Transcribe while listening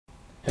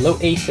Hello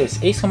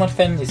Aces, Ace Combat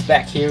Fan is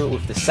back here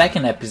with the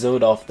second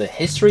episode of the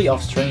History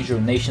of Stranger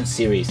Nations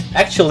series.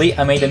 Actually,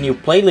 I made a new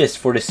playlist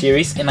for the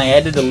series and I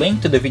added a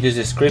link to the video's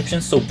description,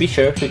 so be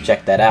sure to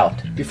check that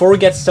out. Before we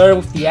get started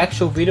with the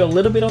actual video, a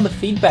little bit on the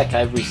feedback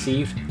I've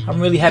received.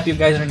 I'm really happy you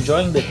guys are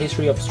enjoying the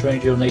History of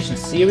Stranger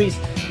Nations series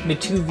and the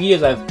 2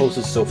 videos I've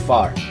posted so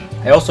far.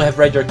 I also have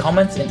read your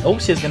comments, and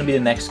Osea is going to be the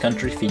next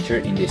country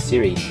featured in this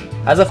series,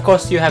 as of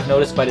course you have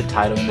noticed by the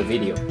title in the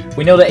video.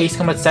 We know that Ace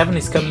Combat 7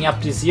 is coming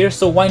up this year,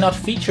 so why not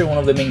feature one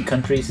of the main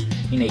countries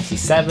in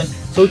AC7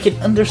 so we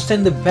can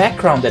understand the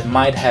background that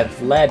might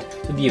have led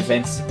to the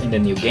events in the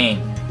new game.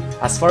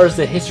 As far as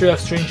the History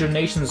of Stranger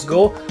Nations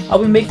go, I'll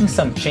be making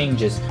some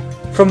changes.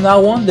 From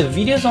now on, the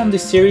videos on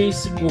this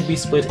series will be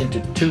split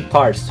into 2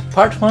 parts.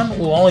 Part 1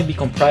 will only be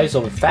comprised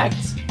of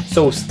facts,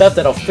 so stuff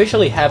that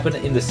officially happened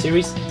in the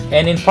series,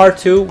 and in part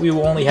 2 we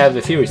will only have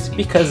the theories,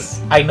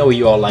 because I know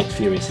you all like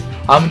theories.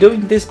 I'm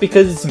doing this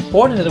because it's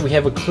important that we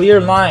have a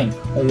clear line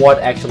on what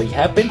actually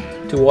happened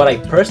to what I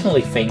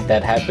personally think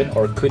that happened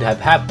or could have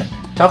happened.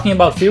 Talking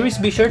about theories,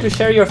 be sure to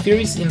share your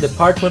theories in the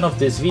part 1 of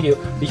this video,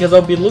 because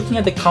I'll be looking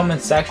at the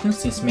comment section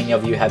since many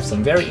of you have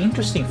some very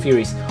interesting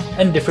theories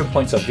and different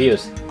points of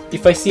views.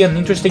 If I see an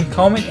interesting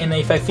comment and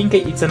if I think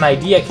it's an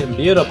idea I can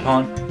build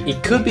upon,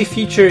 it could be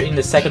featured in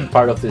the second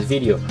part of this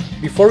video.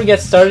 Before we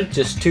get started,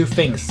 just 2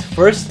 things.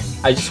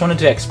 First, I just wanted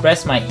to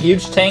express my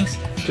huge thanks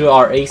to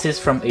our aces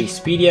from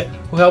Acepedia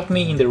who helped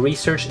me in the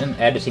research and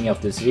editing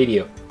of this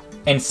video.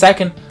 And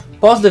second,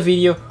 pause the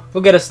video, go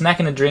get a snack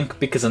and a drink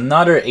because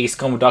another Ace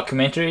Combat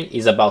documentary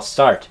is about to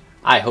start.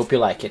 I hope you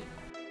like it.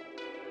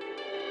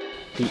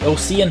 The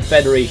Ocean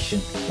Federation,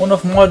 one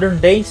of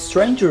modern day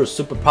Strangero's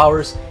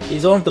superpowers,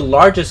 is one of the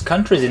largest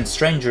countries in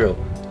Strangero,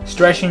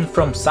 stretching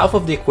from south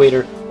of the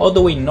equator all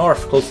the way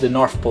north close to the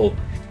North Pole.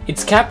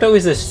 Its capital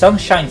is the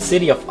sunshine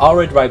city of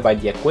Aurid right by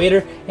the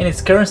equator, and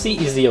its currency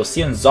is the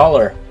Ocean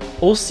Zoller.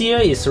 Osea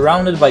is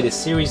surrounded by the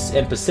Ceres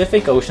and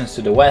Pacific Oceans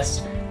to the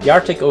west, the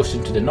Arctic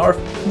Ocean to the north,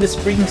 and the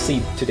Spring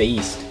Sea to the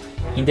east.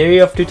 In the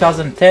year of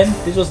 2010,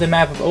 this was the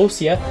map of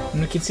Osea, and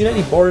we can see that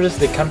it borders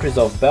the countries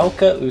of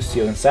Belka,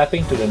 Usio and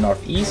Saping to the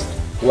northeast,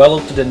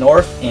 Wello to the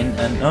north, and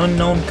an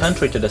unknown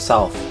country to the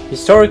south.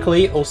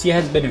 Historically, Osea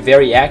has been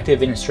very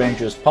active in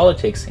Strangero's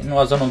politics and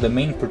was one of the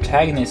main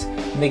protagonists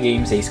in the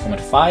games Ace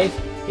Combat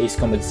 5, Ace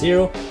Combat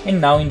 0,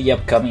 and now in the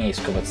upcoming Ace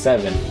Combat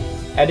 7.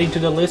 Adding to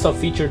the list of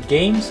featured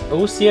games,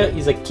 Osea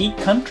is a key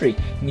country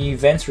in the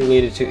events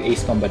related to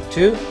Ace Combat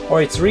 2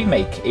 or its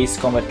remake, Ace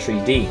Combat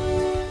 3D.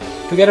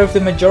 Together with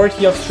the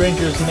majority of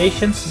Stranger's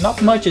nations,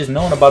 not much is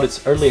known about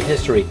its early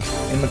history,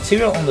 and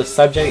material on the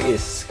subject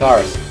is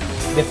scarce.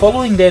 The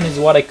following then is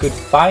what I could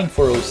find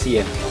for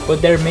Osea,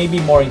 but there may be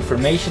more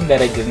information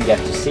that I didn't get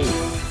to see.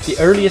 The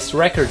earliest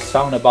records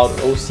found about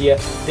Osea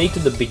date to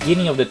the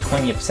beginning of the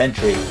 20th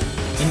century.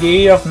 In the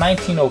year of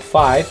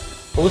 1905,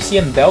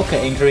 Osea and Belka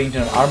entered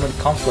into an armed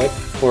conflict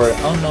for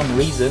an unknown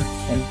reason,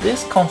 and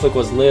this conflict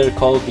was later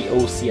called the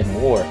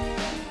Ocean War.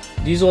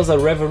 This was a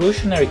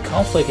revolutionary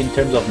conflict in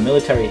terms of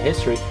military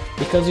history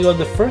because it was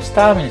the first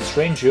time in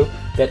Strangero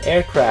that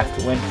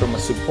aircraft went from a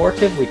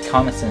supportive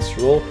reconnaissance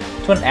role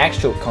to an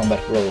actual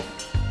combat role.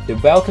 The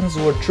Balkans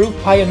were true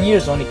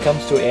pioneers when it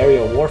comes to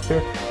aerial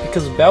warfare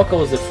because Belka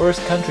was the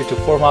first country to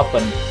form up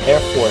an air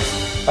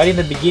force right in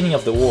the beginning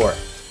of the war.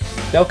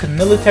 Balkan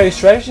military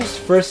strategists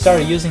first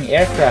started using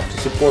aircraft to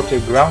support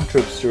their ground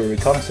troops through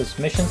reconnaissance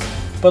missions,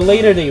 but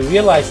later they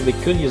realized that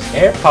they could use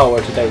air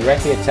power to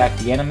directly attack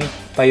the enemy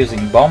by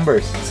using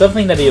bombers,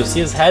 something that the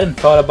Oseas hadn't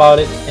thought about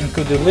it and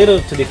could do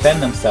little to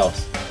defend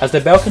themselves. As the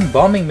Balkan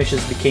bombing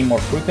missions became more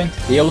frequent,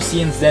 the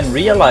Oceans then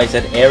realized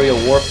that aerial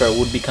warfare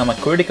would become a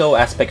critical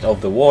aspect of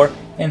the war,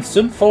 and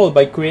soon followed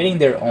by creating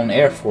their own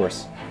air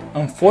force.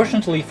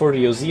 Unfortunately for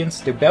the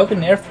Oseans, the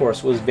Balkan air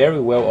force was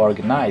very well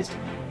organized.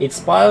 Its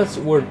pilots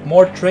were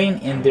more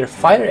trained and their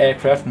fighter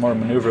aircraft more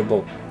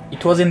maneuverable.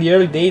 It was in the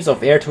early days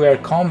of air-to-air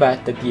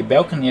combat that the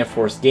Balkan Air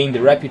Force gained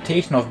the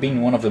reputation of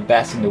being one of the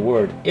best in the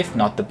world, if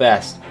not the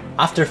best.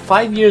 After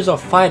 5 years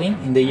of fighting,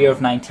 in the year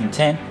of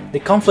 1910, the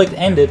conflict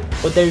ended,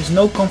 but there is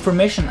no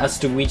confirmation as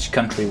to which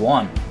country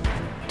won.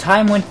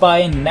 Time went by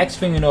and the next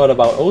thing we know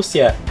about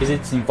Osea is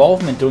its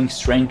involvement during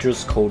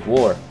Strangero's Cold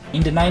War.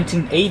 In the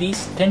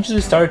 1980s,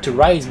 tensions started to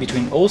rise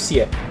between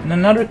Osea and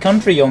another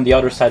country on the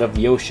other side of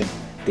the ocean,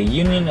 the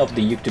Union of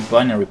the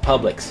Yuktubanian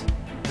Republics.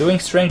 During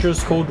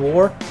Strangero's Cold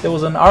War, there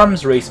was an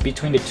arms race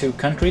between the 2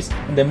 countries,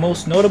 and the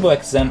most notable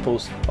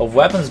examples of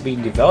weapons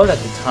being developed at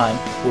the time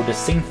were the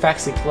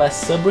Symphaxi-class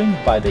submarine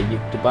by the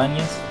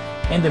Yuktubanians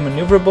and the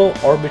maneuverable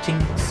orbiting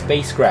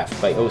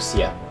spacecraft by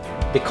Osea,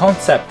 the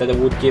concept that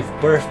would give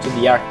birth to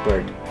the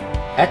Arkbird.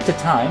 At the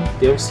time,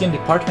 the Ocean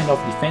Department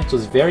of Defense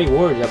was very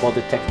worried about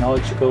the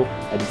technological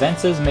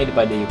advances made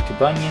by the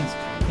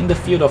Yuktubanians in the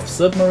field of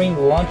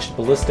submarine-launched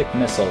ballistic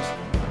missiles.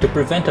 To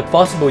prevent a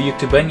possible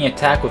Yuktubanian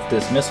attack with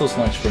these missiles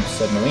launched from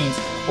submarines,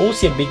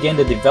 Osea began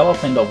the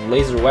development of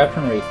laser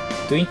weaponry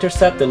to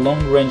intercept the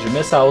long-range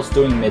missiles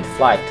during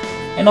mid-flight,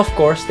 and of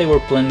course they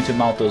were planning to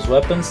mount those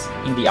weapons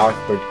in the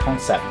Arkbird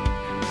concept.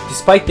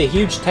 Despite the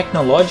huge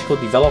technological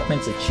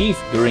developments achieved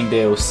during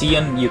the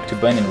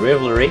Osean-Yuktubanian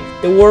rivalry,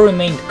 the war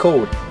remained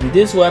cold, and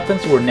these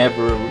weapons were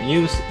never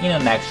used in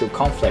an actual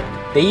conflict.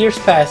 The years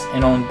passed,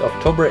 and on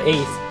October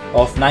 8th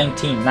of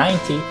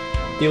 1990,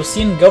 the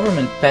Osean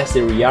government passed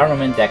the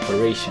Rearmament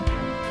Declaration.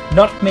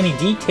 Not many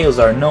details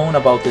are known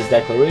about this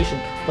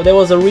declaration, but there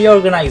was a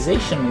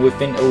reorganization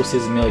within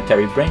Osea's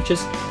military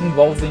branches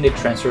involving the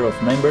transfer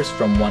of members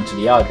from one to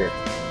the other.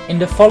 In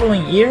the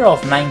following year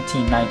of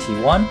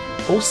 1991,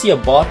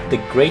 Osea bought the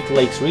Great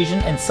Lakes region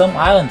and some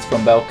islands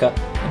from Belka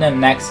and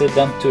annexed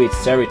them to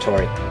its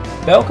territory.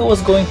 Belka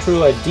was going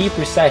through a deep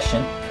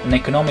recession, an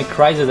economic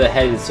crisis that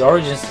had its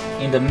origins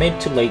in the mid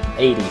to late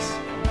 80s.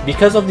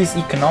 Because of this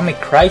economic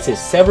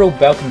crisis, several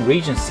Balkan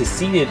regions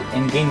seceded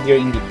and gained their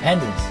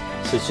independence,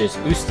 such as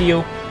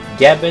Ustio,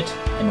 Gebet,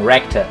 and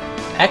Rekta.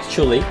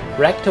 Actually,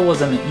 Rekta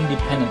was an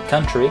independent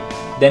country,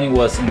 then it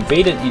was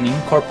invaded and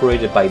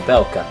incorporated by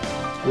Belka.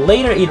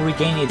 Later it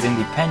regained its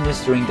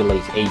independence during the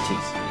late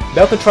 80s.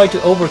 Belka tried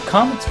to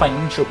overcome its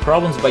financial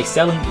problems by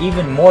selling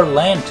even more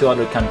land to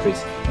other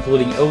countries,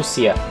 including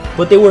Osea,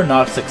 but they were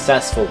not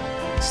successful.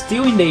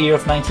 Still in the year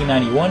of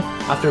 1991,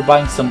 after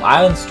buying some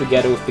islands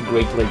together with the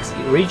Great Lakes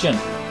region,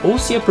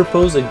 Osea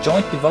proposed a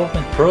joint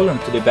development program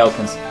to the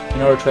Balkans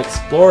in order to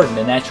explore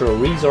the natural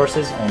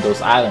resources on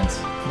those islands.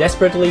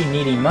 Desperately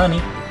needing money,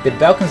 the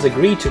Balkans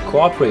agreed to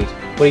cooperate,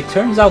 but it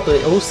turns out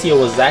that Osea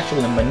was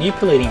actually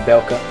manipulating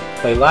Belka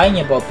by lying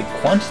about the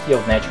quantity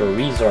of natural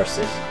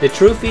resources. The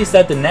truth is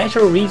that the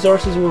natural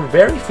resources were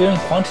very few in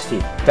quantity.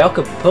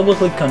 Belka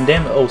publicly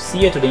condemned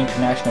Osea to the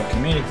international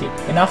community,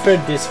 and after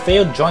this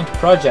failed joint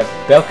project,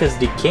 Belka's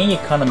decaying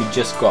economy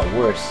just got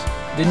worse.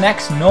 The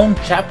next known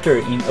chapter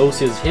in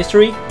Osea's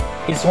history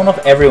is one of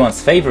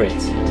everyone's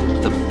favorites: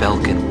 the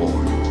Balkan War.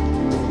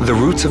 The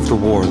roots of the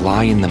war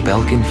lie in the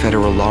Balkan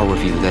Federal Law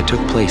Review that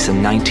took place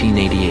in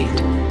 1988.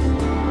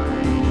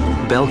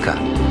 Belka,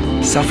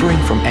 suffering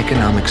from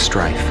economic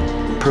strife,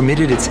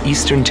 permitted its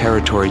eastern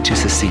territory to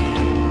secede,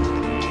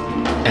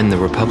 and the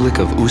Republic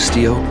of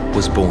Ustio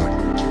was born.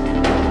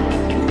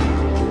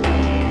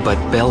 But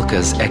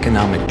Belka's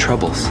economic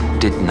troubles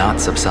did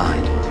not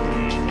subside.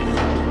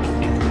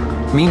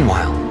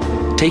 Meanwhile,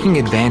 taking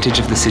advantage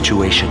of the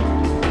situation,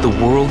 the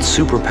world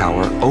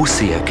superpower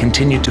Osea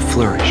continued to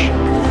flourish.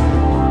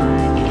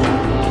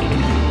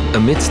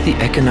 Amidst the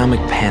economic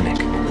panic,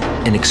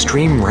 an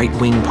extreme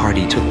right-wing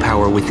party took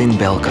power within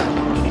Belka,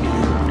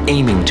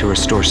 aiming to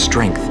restore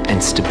strength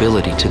and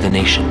stability to the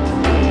nation.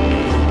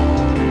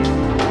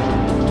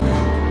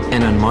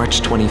 And on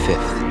March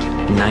 25th,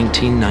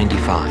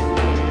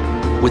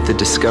 1995, with the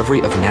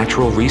discovery of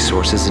natural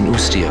resources in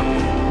Ustio,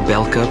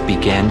 Belka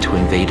began to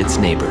invade its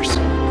neighbors.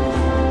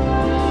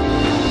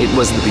 It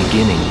was the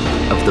beginning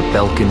of the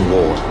Balkan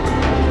War.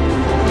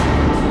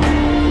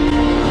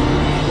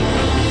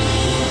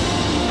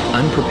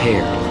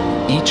 Unprepared,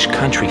 each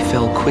country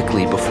fell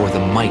quickly before the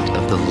might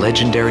of the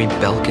legendary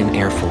Balkan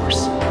Air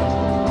Force.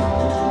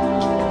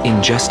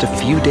 In just a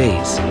few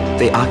days,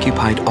 they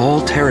occupied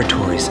all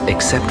territories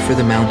except for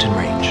the mountain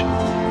range.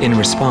 In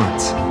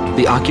response,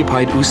 the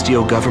occupied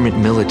Ustio government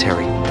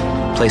military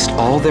placed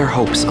all their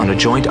hopes on a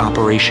joint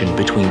operation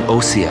between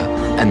Osea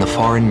and the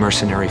foreign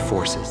mercenary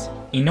forces.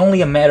 In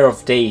only a matter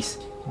of days,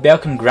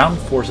 Balkan ground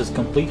forces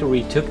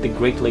completely retook the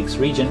Great Lakes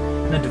region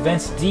and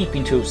advanced deep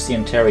into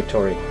Osean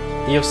territory.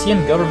 The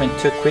Osean government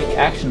took quick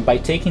action by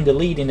taking the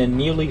lead in the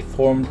newly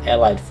formed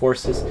allied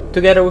forces,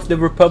 together with the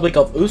Republic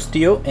of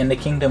Ustio and the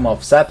Kingdom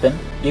of Sapen,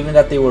 given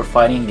that they were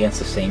fighting against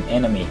the same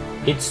enemy.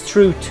 It's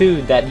true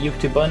too that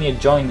Yuktubania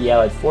joined the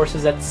allied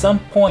forces at some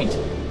point,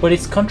 but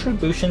its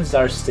contributions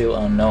are still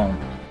unknown.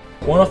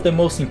 One of the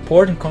most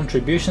important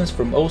contributions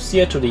from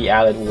Osea to the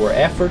allied war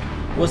effort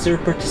was their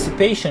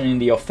participation in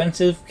the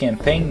offensive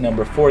campaign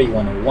number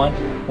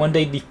 4101 when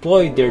they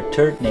deployed their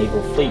 3rd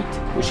Naval Fleet,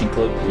 which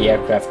included the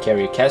aircraft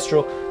carrier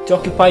Castro, to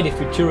occupy the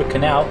Futuro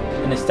Canal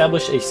and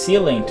establish a sea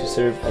lane to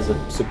serve as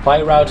a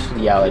supply route to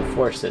the Allied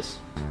forces.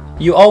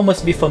 You all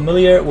must be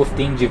familiar with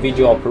the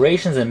individual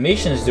operations and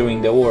missions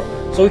during the war,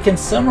 so we can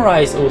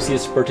summarize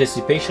Osea's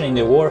participation in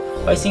the war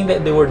by saying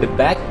that they were the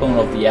backbone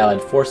of the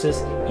Allied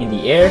forces in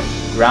the air,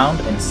 ground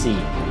and sea.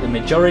 The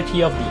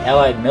majority of the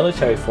Allied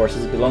military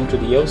forces belong to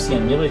the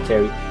Osean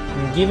military,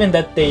 and given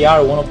that they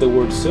are one of the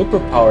world's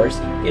superpowers,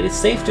 it is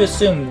safe to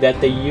assume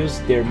that they use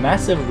their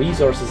massive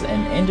resources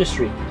and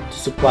industry to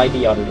supply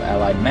the other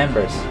Allied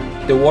members.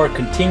 The war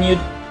continued.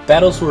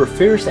 Battles were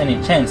fierce and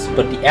intense,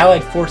 but the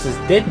Allied forces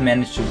did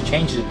manage to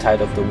change the tide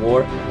of the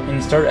war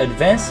and start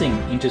advancing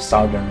into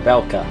southern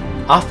Belka.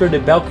 After the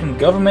Balkan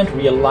government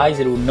realized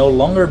it would no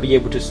longer be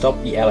able to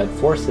stop the Allied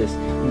forces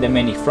in the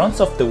many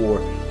fronts of the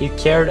war, it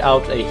carried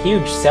out a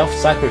huge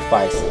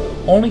self-sacrifice,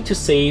 only to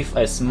save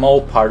a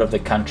small part of the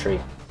country.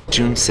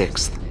 June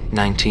 6,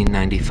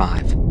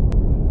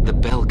 1995. The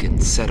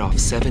Balkans set off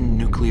 7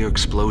 nuclear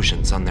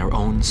explosions on their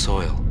own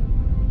soil.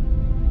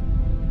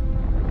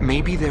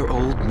 Maybe their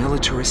old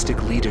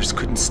militaristic leaders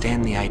couldn't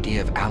stand the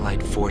idea of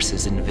Allied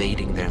forces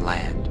invading their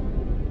land.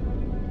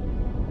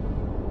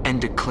 and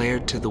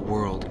declared to the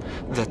world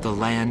that the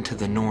land to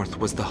the north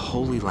was the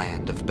Holy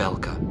Land of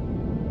Belka.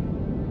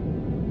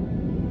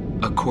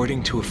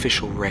 According to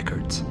official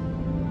records,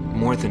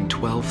 more than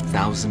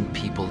 12,000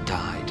 people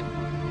died.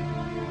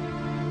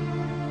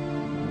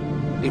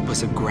 It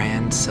was a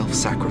grand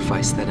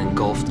self-sacrifice that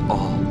engulfed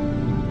all.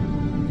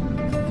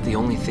 The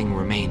only thing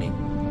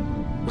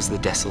remaining was the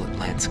desolate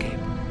landscape.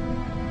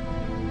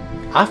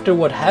 After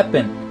what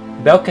happened,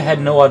 Belka had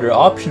no other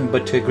option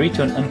but to agree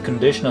to an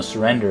unconditional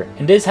surrender,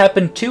 and this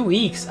happened 2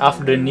 weeks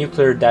after the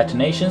nuclear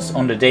detonations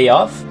on the day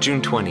of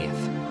June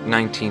 20th,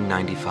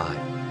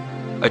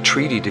 1995. A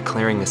treaty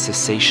declaring a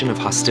cessation of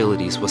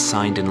hostilities was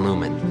signed in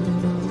Lumen,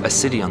 a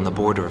city on the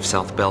border of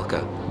South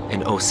Belka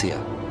and Osea.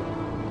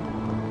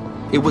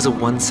 It was a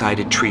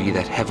one-sided treaty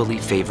that heavily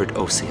favored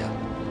Osea.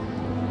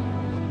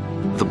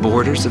 The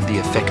borders of the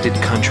affected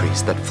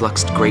countries that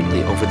fluxed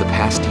greatly over the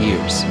past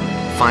years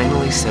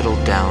finally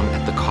settled down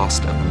at the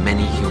cost of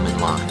many human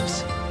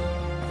lives.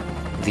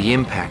 The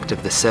impact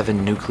of the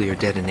 7 nuclear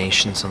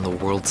detonations on the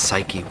world's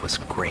psyche was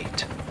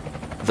great.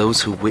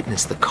 Those who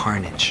witnessed the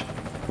carnage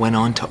went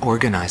on to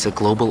organize a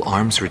global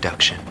arms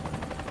reduction.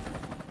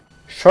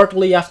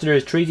 Shortly after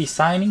the treaty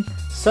signing,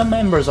 some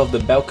members of the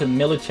Balkan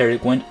military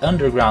went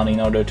underground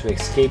in order to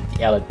escape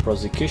the Allied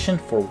prosecution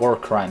for war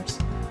crimes.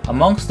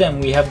 Amongst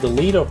them we have the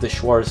leader of the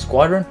Schwarz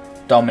Squadron,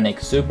 Dominik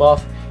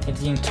Zubov, and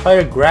the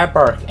entire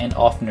Grabark and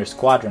Offner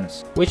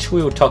squadrons, which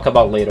we will talk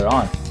about later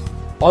on.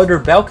 Other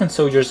Balkan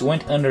soldiers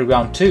went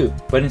underground too,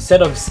 but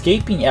instead of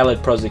escaping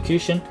Allied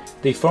prosecution,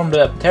 they formed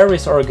a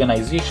terrorist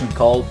organization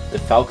called the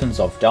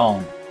Falcons of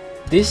Dawn.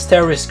 This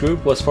terrorist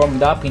group was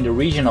formed up in the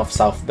region of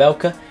South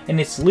Belka,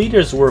 and its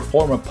leaders were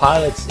former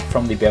pilots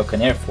from the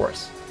Balkan Air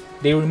Force.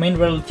 They remained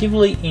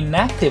relatively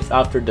inactive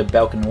after the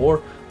Balkan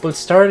War, but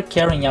started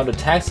carrying out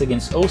attacks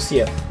against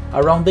Osea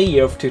around the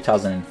year of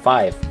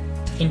 2005.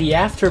 In the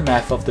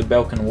aftermath of the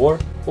Balkan War,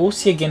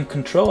 Osea gained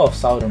control of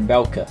southern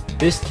Belka.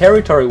 This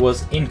territory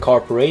was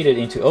incorporated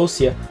into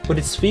Osea, but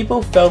its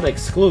people felt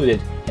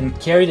excluded and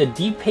carried a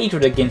deep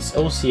hatred against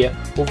Osea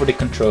over the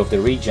control of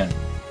the region.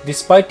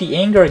 Despite the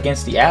anger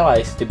against the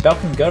Allies, the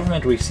Balkan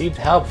government received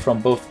help from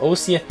both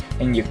Osea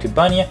and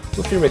Yuktubania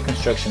with the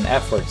reconstruction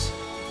efforts.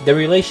 The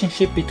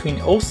relationship between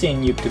Osea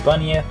and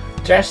Yuktubania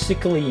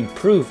drastically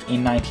improved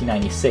in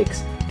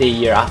 1996, the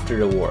year after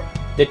the war.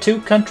 The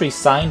two countries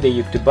signed the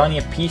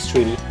Yuktubania peace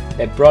treaty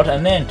that brought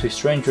an end to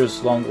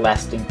Stranger's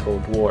long-lasting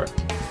Cold War.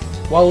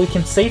 While we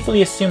can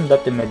safely assume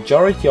that the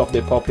majority of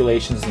the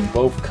populations in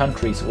both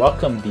countries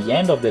welcomed the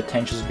end of the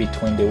tensions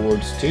between the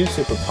world's two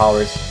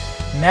superpowers,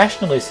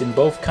 nationalists in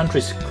both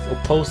countries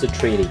opposed the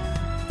treaty.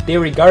 They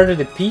regarded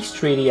the peace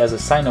treaty as a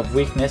sign of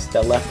weakness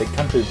that left the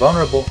country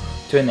vulnerable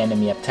to an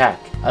enemy attack.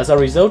 As a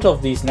result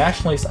of these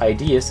nationalist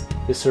ideas,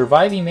 the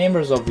surviving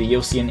members of the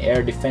Osean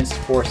Air Defense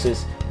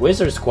Forces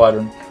Wizard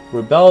Squadron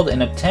rebelled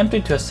and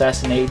attempted to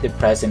assassinate the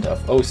president of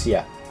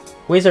Osea.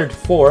 Wizard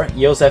 4,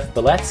 Josef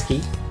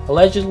Beletsky,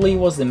 allegedly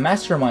was the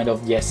mastermind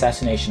of the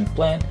assassination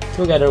plan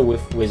together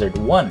with Wizard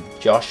 1,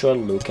 Joshua,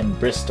 Luke and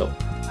Bristol.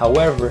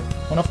 However,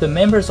 one of the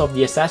members of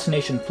the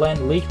assassination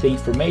plan leaked the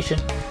information,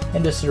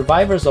 and the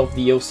survivors of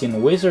the Osean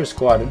Wizard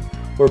Squadron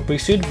were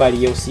pursued by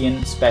the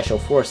Osean Special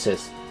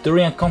Forces.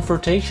 During a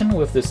confrontation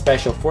with the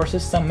Special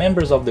Forces, some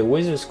members of the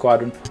Wizard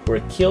Squadron were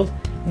killed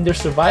and the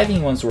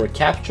surviving ones were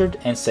captured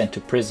and sent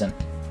to prison.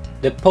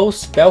 The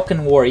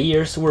post-Balkan War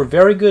years were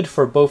very good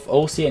for both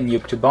Osea and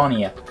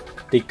Yuktubania.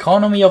 The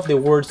economy of the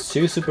world's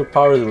two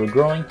superpowers were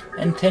growing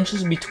and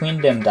tensions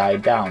between them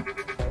died down.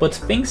 But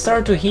things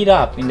started to heat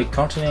up in the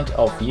continent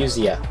of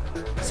Usea.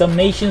 Some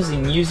nations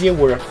in Usea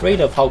were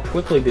afraid of how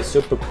quickly the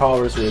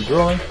superpowers were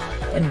growing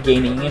and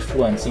gaining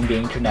influence in the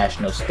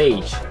international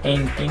stage,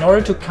 and in order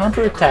to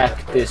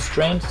counterattack this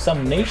trend,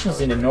 some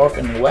nations in the north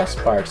and west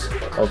parts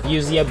of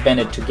Usea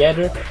banded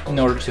together in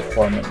order to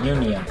form a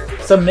union.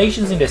 Some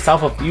nations in the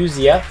south of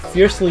Usea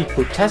fiercely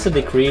protested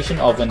the creation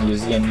of an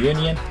Usean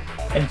Union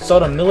and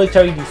sought a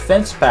military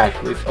defense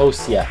pact with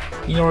Osea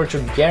in order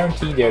to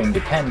guarantee their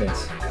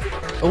independence.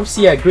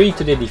 Osea agreed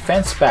to the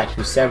defense pact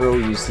with several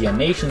Usean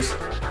nations,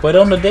 but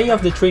on the day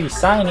of the treaty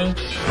signing...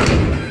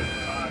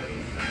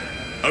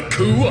 A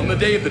coup on the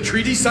day of the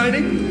treaty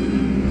signing?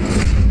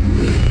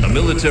 A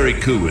military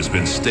coup has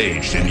been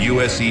staged in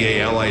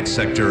USEA Allied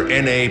Sector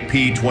NAP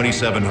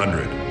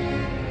 2700.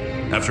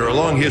 After a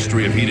long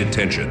history of heated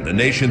tension, the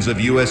nations of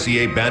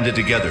USEA banded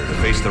together to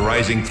face the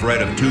rising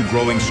threat of two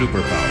growing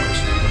superpowers.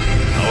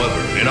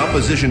 However, in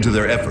opposition to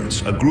their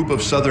efforts, a group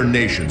of southern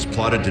nations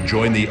plotted to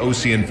join the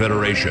Osean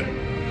Federation.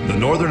 The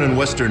northern and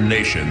western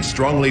nations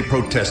strongly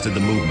protested the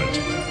movement,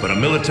 but a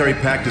military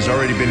pact has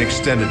already been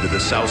extended to the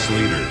South's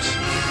leaders.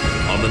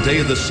 On the day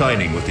of the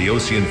signing with the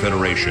Osean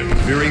Federation,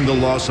 fearing the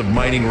loss of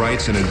mining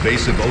rights and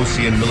invasive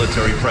Osean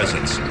military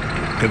presence,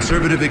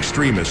 conservative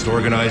extremists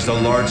organized a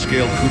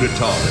large-scale coup d'etat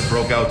that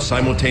broke out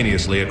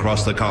simultaneously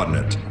across the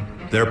continent.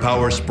 Their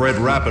power spread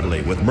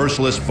rapidly with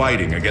merciless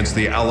fighting against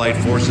the Allied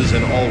forces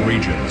in all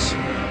regions.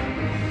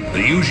 The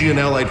The Usian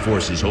Allied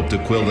forces hoped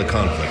to quell the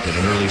conflict at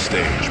an early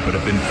stage, but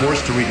have been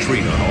forced to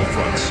retreat on all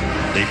fronts.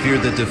 They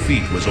feared that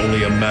defeat was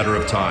only a matter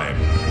of time.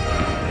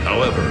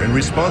 However, in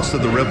response to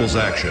the rebels'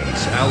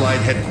 actions,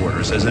 Allied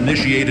headquarters has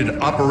initiated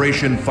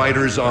Operation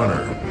Fighter's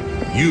Honor.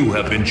 You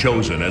have been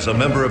chosen as a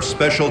member of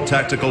Special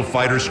Tactical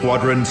Fighter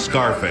Squadron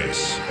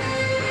Scarface.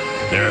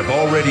 There have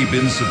already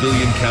been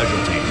civilian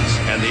casualties,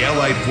 and the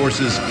Allied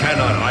forces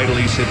cannot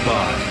idly sit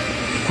by.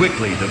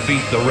 Quickly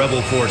defeat the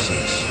rebel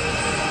forces.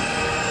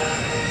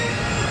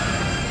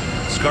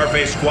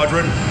 Scarface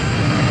Squadron,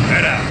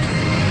 head out.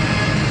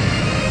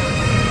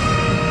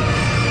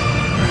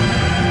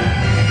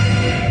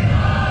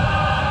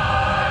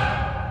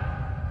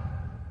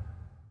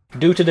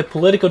 Due to the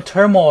political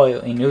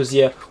turmoil in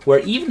Osea, where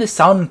even the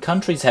southern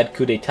countries had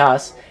coup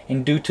d'etats,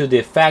 and due to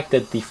the fact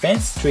that the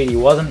defense treaty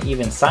wasn't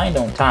even signed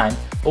on time,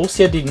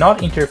 Osea did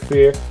not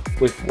interfere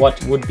with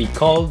what would be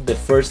called the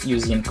First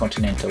Usian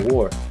Continental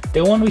War,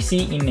 the one we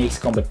see in Ace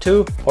Combat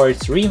 2 or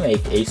its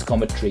remake Ace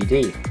Combat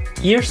 3D.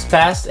 Years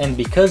passed, and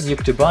because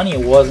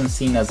Yuktubania wasn't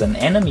seen as an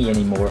enemy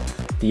anymore,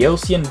 the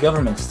Osean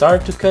government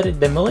started to cut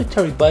the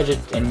military budget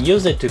and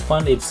use it to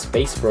fund its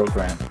space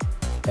program,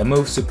 a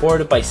move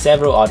supported by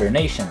several other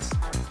nations.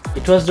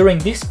 It was during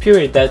this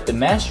period that the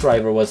mass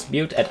driver was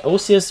built at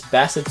Osea's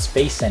Bassett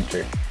Space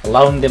Center,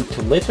 allowing them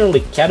to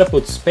literally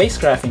catapult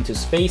spacecraft into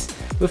space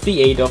with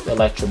the aid of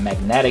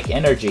electromagnetic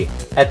energy.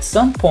 At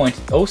some point,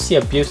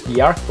 Osea built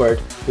the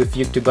Arcbird with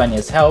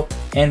Yuktubania's help,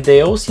 and the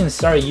Oseans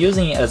started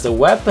using it as a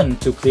weapon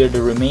to clear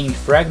the remaining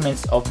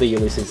fragments of the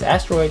Ulysses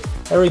asteroid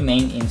that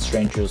remain in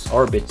Stranger's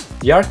orbit.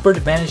 The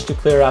Arcbird managed to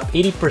clear up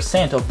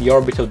 80% of the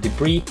orbital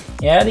debris,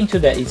 and adding to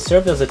that, it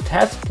served as a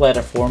test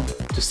platform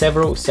to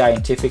several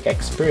scientific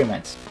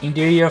experiments. In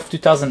the year of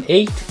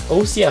 2008,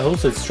 Osea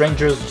hosted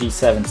Stranger's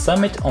G7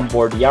 summit on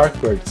board the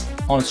Arcbirds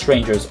on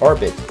Stranger's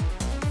orbit.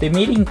 The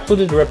meeting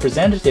included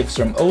representatives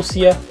from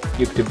Osea,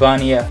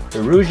 Yuktubania,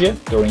 Erusia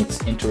during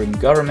its interim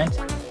government,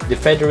 the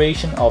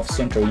Federation of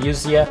Central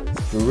Usea,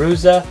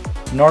 Veruza,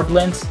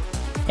 Nordlands,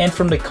 and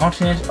from the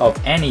continent of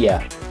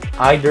Ania,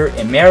 either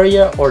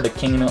Emeria or the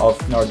Kingdom of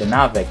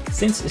Nordenavek,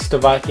 since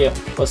Slovakia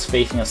was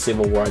facing a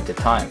civil war at the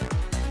time.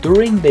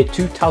 During the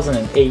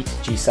 2008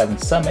 G7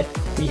 summit,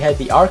 we had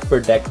the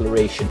Arcbird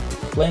Declaration,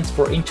 plans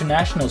for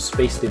international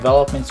space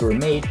developments were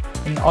made,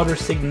 and other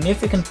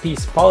significant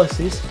peace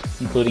policies,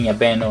 including a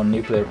ban on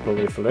nuclear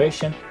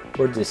proliferation,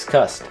 were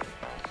discussed.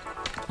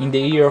 In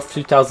the year of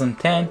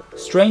 2010,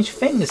 strange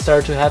things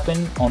started to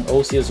happen on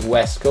Osea's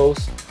west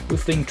coast,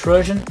 with the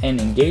intrusion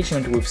and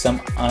engagement with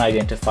some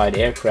unidentified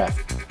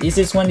aircraft. This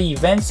is when the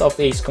events of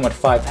Ace Combat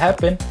 5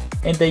 happen,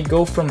 and they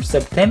go from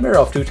September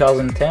of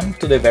 2010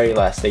 to the very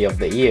last day of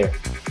the year.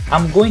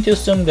 I'm going to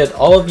assume that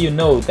all of you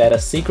know that a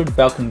secret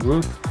Balkan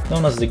group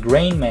known as the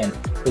Grain Men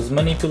was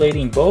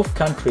manipulating both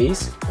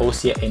countries,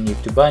 Osea and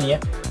Yuktubania,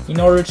 in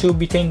order to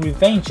obtain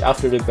revenge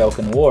after the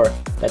Balkan War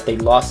that they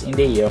lost in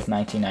the year of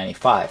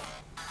 1995.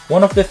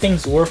 One of the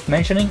things worth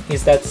mentioning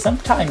is that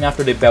sometime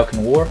after the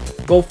Balkan War,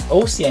 both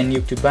Osea and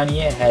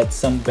Yuktubania had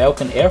some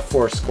Balkan Air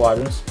Force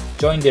squadrons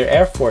join their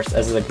air force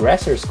as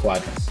aggressor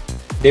squadrons.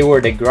 They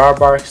were the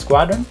Grabar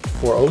Squadron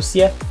for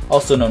Osea,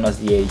 also known as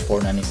the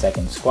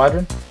 8492nd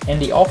Squadron,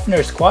 and the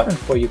Offner Squadron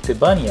for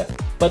Yuktubania,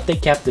 but they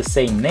kept the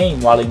same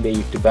name while in the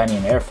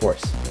Yuktubanian Air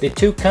Force. The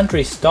two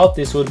countries thought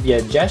this would be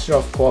a gesture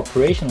of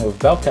cooperation with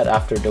Belkat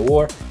after the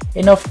war,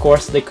 and of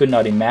course they could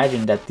not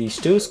imagine that these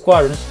two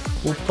squadrons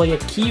would play a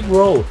key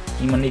role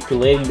in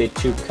manipulating the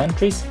two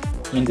countries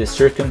in the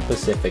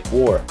Circum-Pacific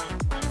War.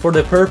 For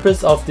the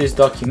purpose of this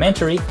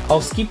documentary,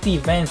 I'll skip the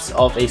events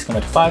of Ace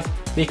Combat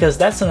 5 because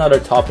that's another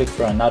topic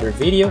for another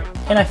video,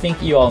 and I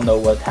think you all know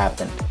what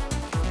happened.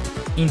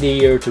 In the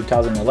year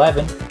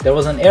 2011, there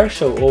was an air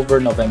show over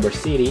November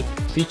City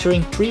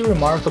featuring three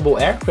remarkable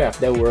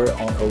aircraft that were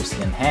on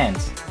Osean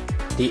hands: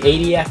 the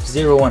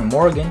ADF-01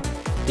 Morgan,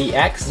 the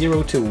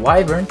X-02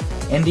 Wyvern,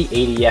 and the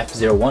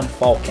ADF-01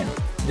 Falcon.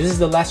 This is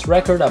the last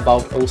record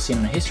about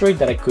Osean history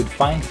that I could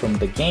find from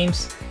the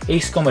games,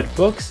 Ace Combat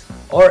books,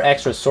 or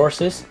extra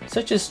sources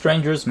such as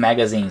Strangers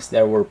magazines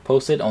that were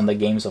posted on the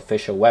game's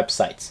official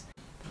websites.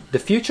 The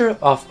future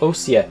of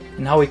Osea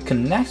and how it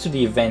connects to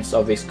the events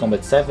of Ace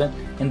Combat 7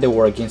 and the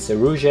war against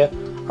Erusia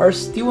are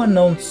still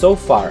unknown so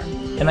far,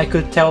 and I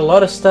could tell a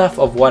lot of stuff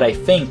of what I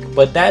think,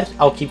 but that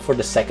I'll keep for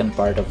the second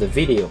part of the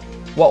video.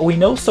 What we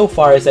know so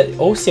far is that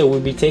Osea will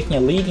be taking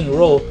a leading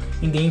role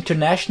in the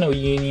International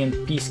Union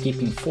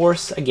peacekeeping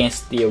force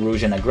against the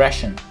Erusian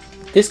aggression.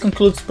 This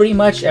concludes pretty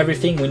much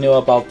everything we know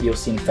about the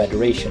Osean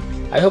Federation.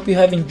 I hope you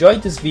have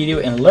enjoyed this video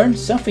and learned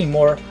something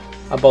more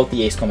about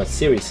the Ace Combat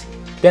series.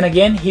 Then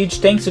again, huge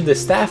thanks to the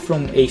staff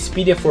from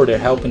Acepedia for their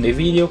help in the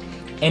video,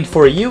 and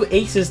for you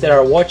aces that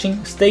are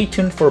watching, stay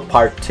tuned for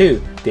part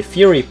 2, the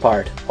Fury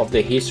part of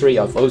the history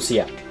of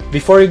Osea.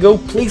 Before you go,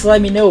 please let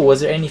me know,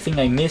 was there anything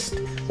I missed?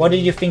 What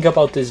did you think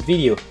about this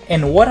video?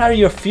 And what are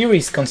your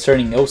theories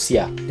concerning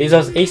Osea? This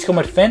was Ace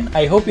Combat Fan,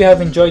 I hope you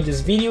have enjoyed this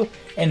video,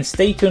 and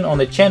stay tuned on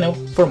the channel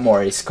for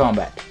more Ace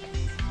Combat.